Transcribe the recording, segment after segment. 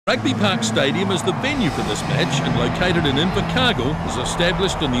Rugby Park Stadium is the venue for this match and located in Invercargill, was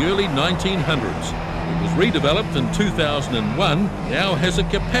established in the early 1900s. It was redeveloped in 2001, now has a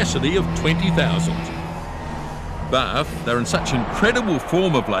capacity of 20,000. Bath, they're in such incredible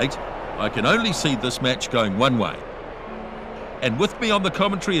form of late, I can only see this match going one way. And with me on the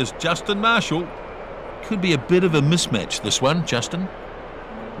commentary is Justin Marshall. Could be a bit of a mismatch, this one, Justin.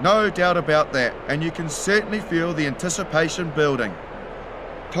 No doubt about that, and you can certainly feel the anticipation building.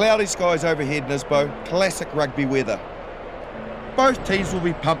 Cloudy skies overhead, Nisbo, classic rugby weather. Both teams will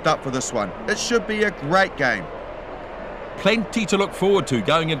be pumped up for this one. It should be a great game. Plenty to look forward to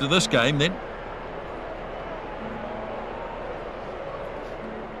going into this game then.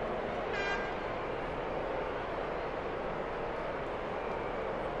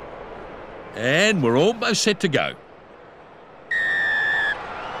 And we're almost set to go.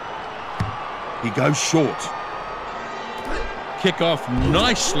 He goes short. Kick off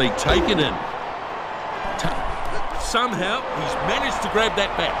nicely taken in. Somehow he's managed to grab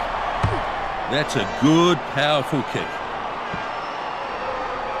that back. That's a good, powerful kick.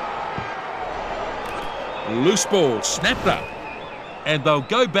 Loose ball snapped up. And they'll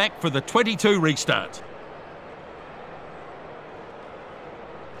go back for the 22 restart.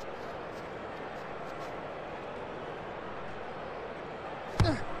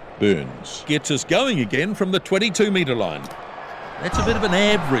 Burns gets us going again from the 22-metre line. That's a bit of an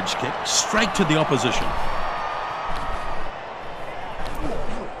average kick, straight to the opposition.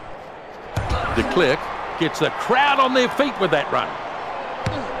 De Klerk gets the crowd on their feet with that run.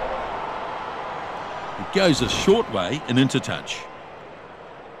 It goes a short way and into touch.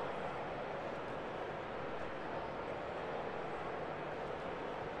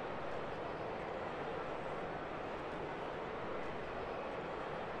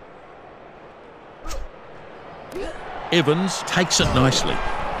 Evans takes it nicely.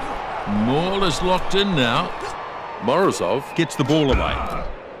 Maul is locked in now. Morozov gets the ball away.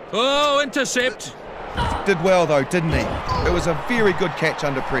 Oh, intercept. Did well though, didn't he? It was a very good catch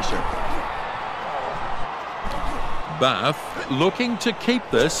under pressure. Bath looking to keep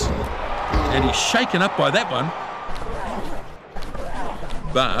this. And he's shaken up by that one.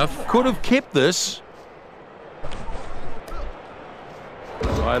 Bath could have kept this.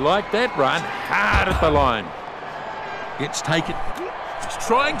 I like that run. Hard at the line. Gets taken. He's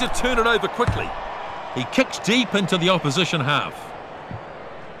trying to turn it over quickly. He kicks deep into the opposition half.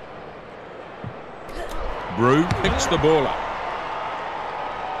 Brew picks the ball up.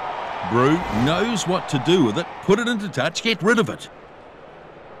 Brew knows what to do with it. Put it into touch, get rid of it.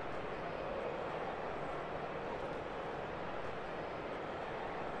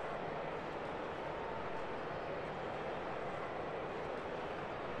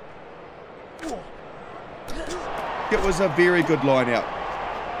 It was a very good line out.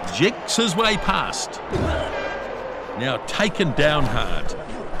 Jinks his way past. Now taken down hard.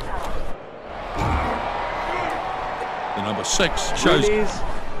 The number 6 shows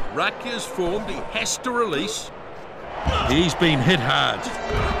ruck is formed. He has to release. He's been hit hard.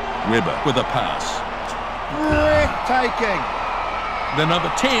 Webber with a pass. Breathtaking. The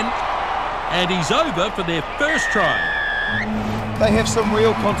number 10. And he's over for their first try. They have some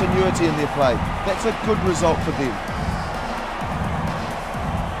real continuity in their play. That's a good result for them.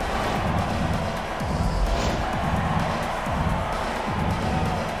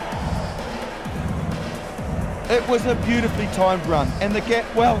 It was a beautifully timed run, and the gap,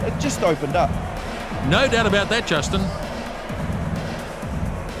 well, it just opened up. No doubt about that, Justin.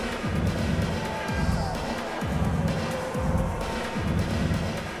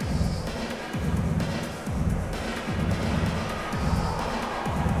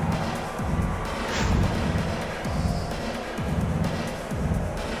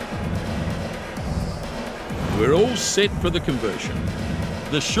 We're all set for the conversion.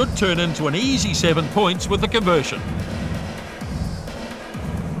 This should turn into an easy 7 points with the conversion.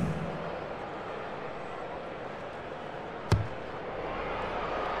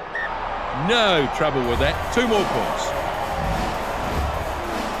 No trouble with that. 2 more points.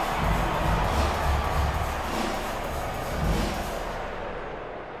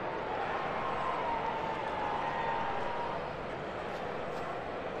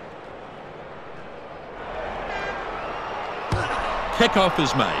 Kickoff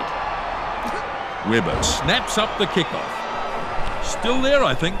is made. Webber snaps up the kickoff. Still there,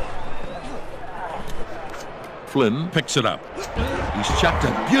 I think. Flynn picks it up. He's chucked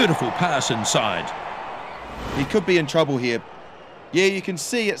a beautiful pass inside. He could be in trouble here. Yeah, you can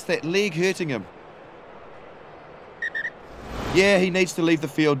see it's that leg hurting him. Yeah, he needs to leave the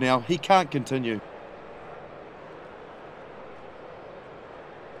field now. He can't continue.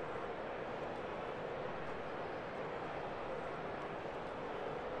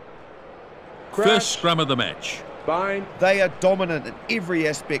 First scrum of the match. Bind. They are dominant in every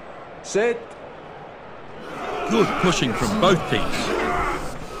aspect. Set. Good pushing from both teams.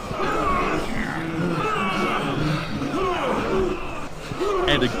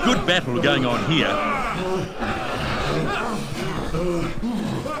 And a good battle going on here.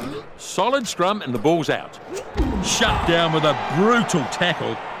 Solid scrum and the ball's out. Shut down with a brutal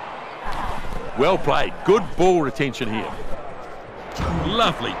tackle. Well played. Good ball retention here.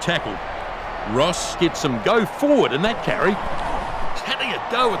 Lovely tackle. Ross gets some go forward in that carry. He's having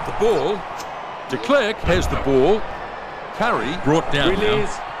a go at the ball. De Klerk has the ball. Curry brought down now. Will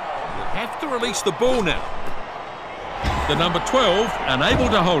have to release the ball now. The number 12 unable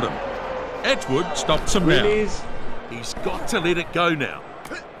to hold him. Atwood stops him now. He's got to let it go now.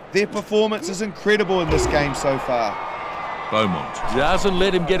 Their performance is incredible in this game so far. Beaumont doesn't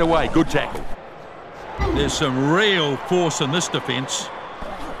let him get away. Good tackle. There's some real force in this defence.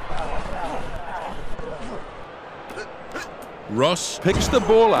 Ross picks the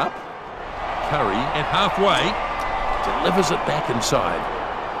ball up. Curry at halfway delivers it back inside.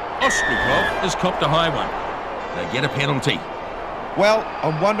 Ostrikov has copped a high one. They get a penalty. Well,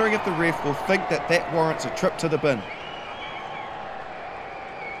 I'm wondering if the ref will think that that warrants a trip to the bin.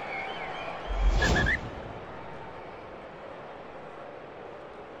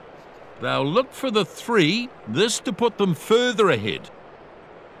 They'll look for the 3, this to put them further ahead.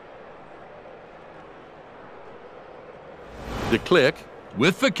 De Klerk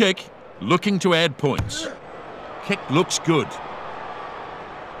with the kick, looking to add points. Kick looks good.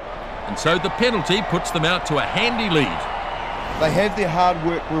 And so the penalty puts them out to a handy lead. They have their hard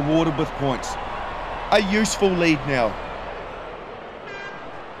work rewarded with points. A useful lead now.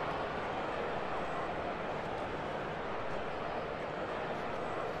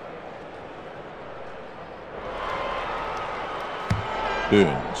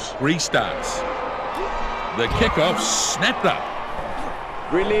 Burns restarts. The kickoff snapped up.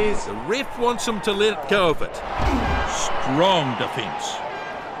 Release. The ref wants him to let go of it. Strong defence.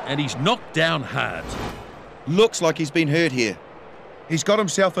 And he's knocked down hard. Looks like he's been hurt here. He's got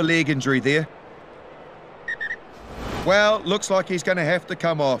himself a leg injury there. Well, looks like he's going to have to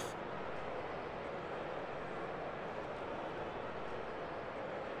come off.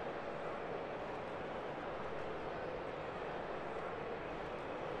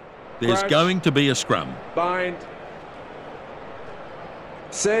 There's going to be a scrum. Bind.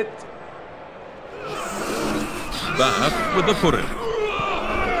 Set. Bath with the put-in.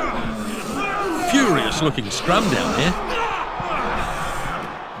 Furious looking scrum down there.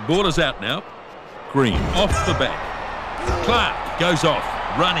 Ball is out now. Green off the back. Clark goes off,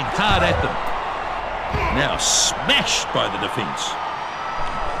 running hard at them. Now smashed by the defence.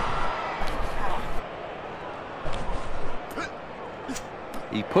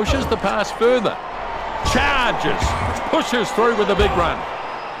 He pushes the pass further. Charges. Pushes through with a big run.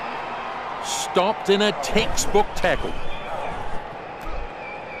 Stopped in a textbook tackle.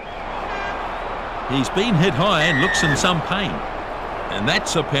 He's been hit high and looks in some pain. And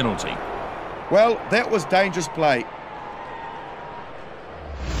that's a penalty. Well, that was dangerous play.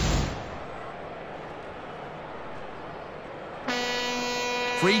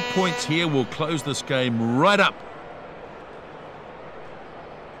 Three points here will close this game right up.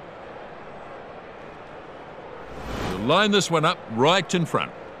 We'll line this one up right in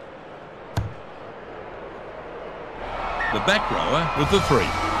front. The back rower with the 3.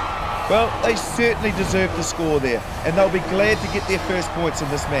 Well, they certainly deserve to score there, and they'll be glad to get their first points in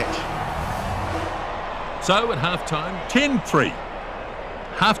this match. So at half-time, 10-3.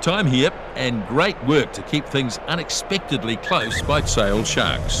 Half-time here, and great work to keep things unexpectedly close by Sale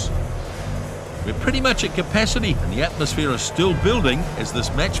Sharks. We're pretty much at capacity, and the atmosphere is still building as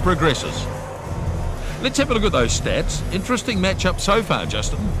this match progresses. Let's have a look at those stats. Interesting matchup so far,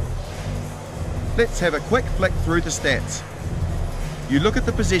 Justin. Let's have a quick flick through the stats. You look at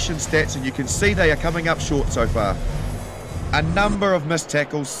the possession stats and you can see they are coming up short so far. A number of missed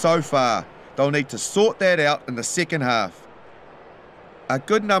tackles so far. They'll need to sort that out in the second half. A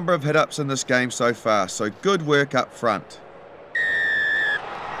good number of hit-ups in this game so far, so good work up front.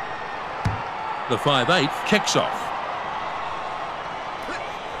 The 5'8" kicks off.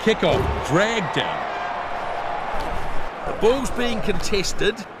 Kick-off dragged down. The ball's being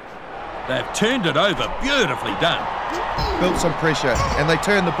contested. They've turned it over. Beautifully done. Built some pressure, and they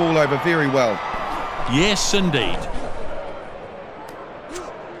turned the ball over very well. Yes, indeed.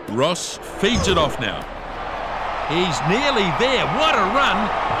 Ross feeds it off now. He's nearly there. What a run.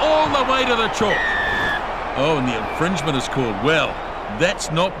 All the way to the chalk. Oh, and the infringement is called. Well,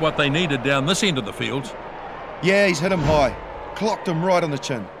 that's not what they needed down this end of the field. Yeah, he's hit him high. Clocked him right on the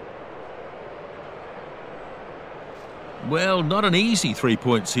chin. Well, not an easy 3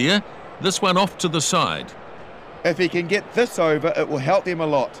 points here. This one off to the side. If he can get this over, it will help them a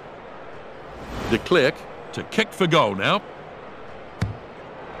lot. De Klerk to kick for goal now.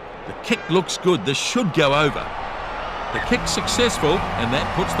 The kick looks good. This should go over. The kick's successful, and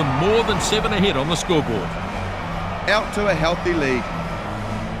that puts them more than 7 ahead on the scoreboard. Out to a healthy lead.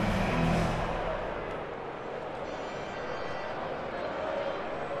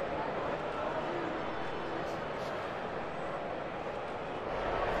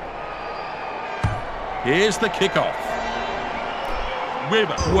 Here's the kickoff.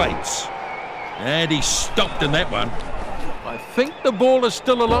 Weber waits. And he's stopped in that one. I think the ball is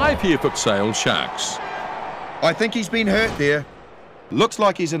still alive here for Sale Sharks. I think he's been hurt there. Looks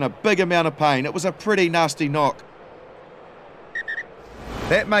like he's in a big amount of pain. It was a pretty nasty knock.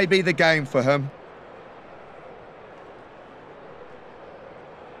 That may be the game for him.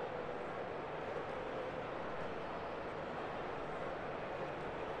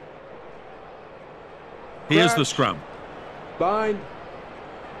 Here's the scrum. Bind.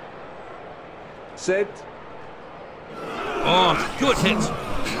 Set. Oh, good hit.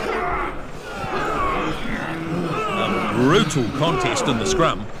 A brutal contest in the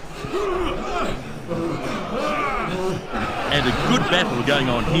scrum. And a good battle going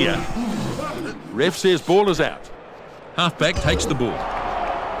on here. Ref says ball is out. Halfback takes the ball.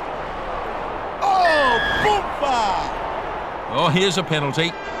 Oh, boomba! Oh, here's a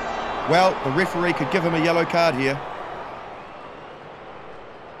penalty. Well, the referee could give him a yellow card here.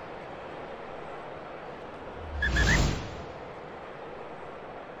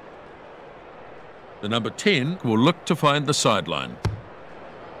 The number 10 will look to find the sideline.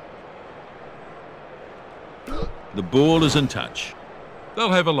 The ball is in touch. They'll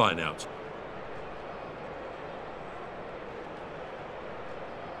have a line out.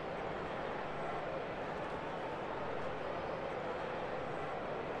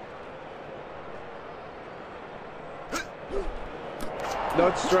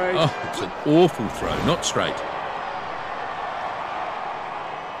 Not straight. Oh, it's an awful throw, not straight.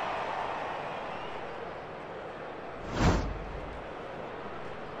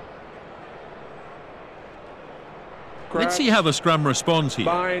 Let's see how the scrum responds here.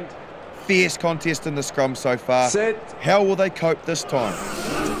 Bind. Fierce contest in the scrum so far. Set. How will they cope this time?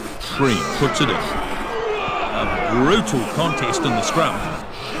 Green puts it in. A brutal contest in the scrum.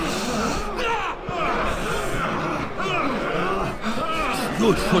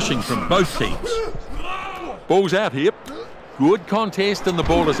 Good pushing from both teams. Ball's out here. Good contest and the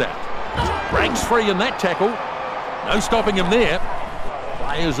ball is out. Breaks free in that tackle. No stopping him there.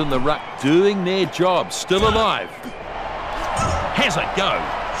 Players in the ruck doing their job, still alive. Has a go.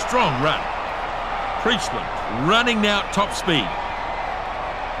 Strong run. Priestland running now at top speed.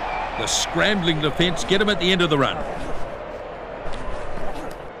 The scrambling defence get him at the end of the run.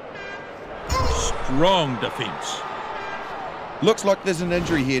 Strong defence. Looks like there's an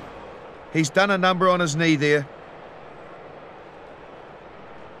injury here. He's done a number on his knee there.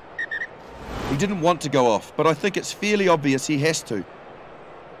 He didn't want to go off, but I think it's fairly obvious he has to.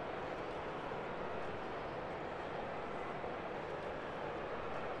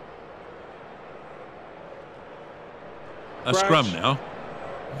 A scrum now.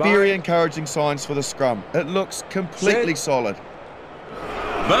 Very encouraging signs for the scrum. It looks completely solid.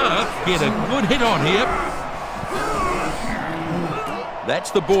 Bath get a good hit on here.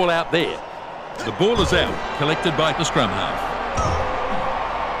 That's the ball out there. The ball is out, collected by the scrum half.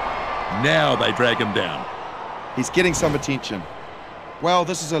 Now they drag him down. He's getting some attention. Well,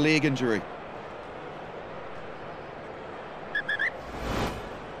 this is a leg injury.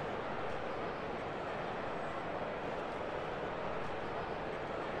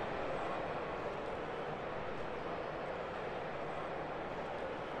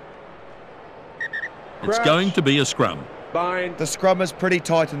 It's going to be a scrum. Bind. The scrum is pretty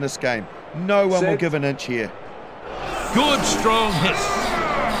tight in this game. No one will give an inch here. Good strong hit.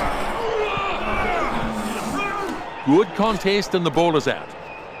 Good contest and the ball is out.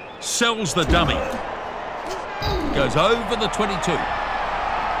 Sells the dummy. Goes over the 22.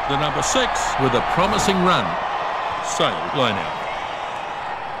 The number 6 with a promising run. Sailed line out.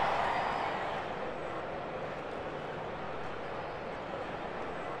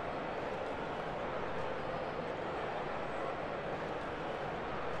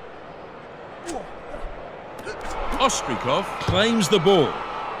 Ostrikov claims the ball.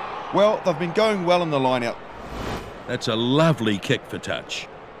 Well, they've been going well in the line-out. That's a lovely kick for touch.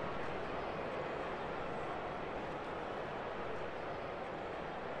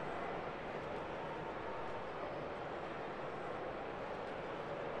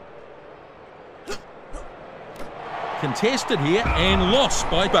 contested here and lost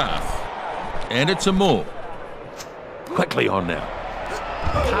by Bath. And it's a maul. Quickly on now.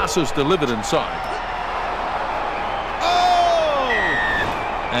 Passes delivered inside. Oh!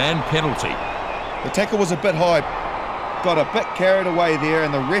 And penalty. The tackle was a bit high. Got a bit carried away there,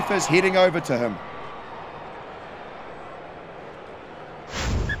 and the ref is heading over to him.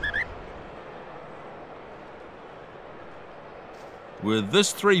 With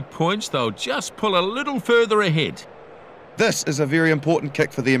this 3 points, they'll just pull a little further ahead. This is a very important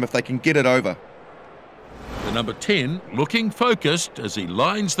kick for them if they can get it over. The number 10 looking focused as he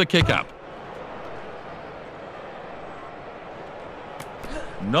lines the kick up.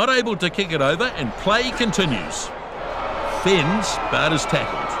 Not able to kick it over, and play continues. Fens, but is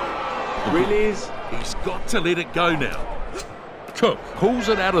tackled. Release. He's got to let it go now. Cook pulls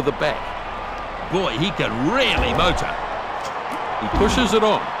it out of the back. Boy, he can really motor. He pushes it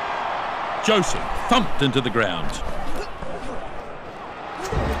on. Joseph thumped into the ground.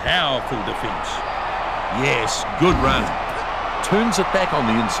 Powerful defence. Yes, good run. Turns it back on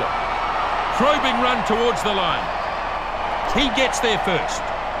the inside. Probing run towards the line. He gets there first.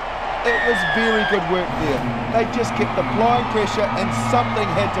 It was very good work there. They just kept applying pressure and something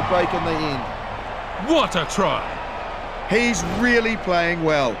had to break in the end. What a try. He's really playing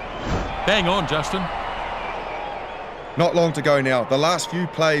well. Bang on, Justin. Not long to go now, the last few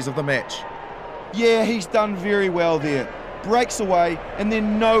plays of the match. Yeah, he's done very well there. Breaks away and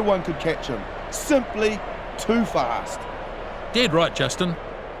then no one could catch him. Simply too fast. Dead right, Justin.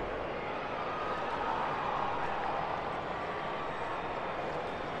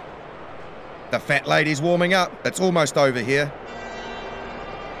 The fat lady's warming up. It's almost over here.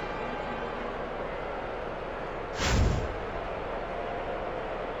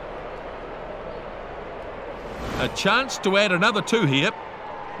 A chance to add another 2 here.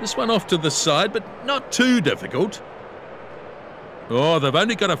 This one off to the side, but not too difficult. Oh, they've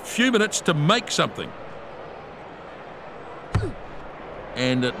only got a few minutes to make something.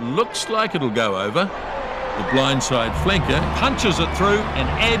 And it looks like it'll go over. The blindside flanker punches it through and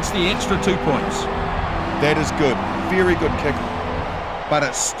adds the extra 2 points. That is good. Very good kick. But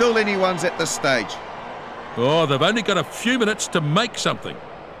it's still anyone's at this stage. Oh, they've only got a few minutes to make something.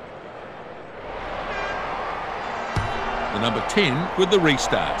 The number 10 with the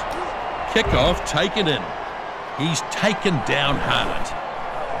restart. Kick-off taken in. He's taken down hard.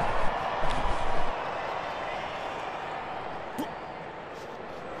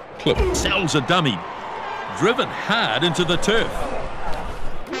 Clip sells a dummy. Driven hard into the turf.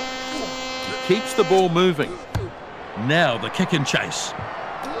 He keeps the ball moving. Now the kick and chase.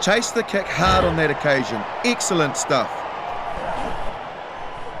 Chase the kick hard on that occasion. Excellent stuff.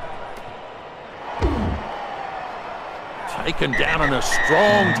 Taken down in a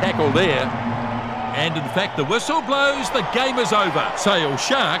strong tackle there. And in fact, the whistle blows, the game is over. Sale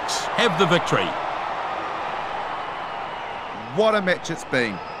Sharks have the victory. What a match it's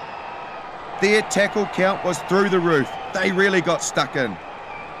been. Their tackle count was through the roof. They really got stuck in.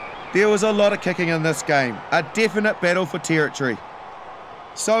 There was a lot of kicking in this game. A definite battle for territory.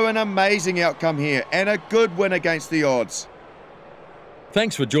 So an amazing outcome here and a good win against the odds.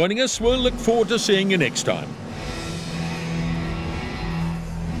 Thanks for joining us. We'll look forward to seeing you next time.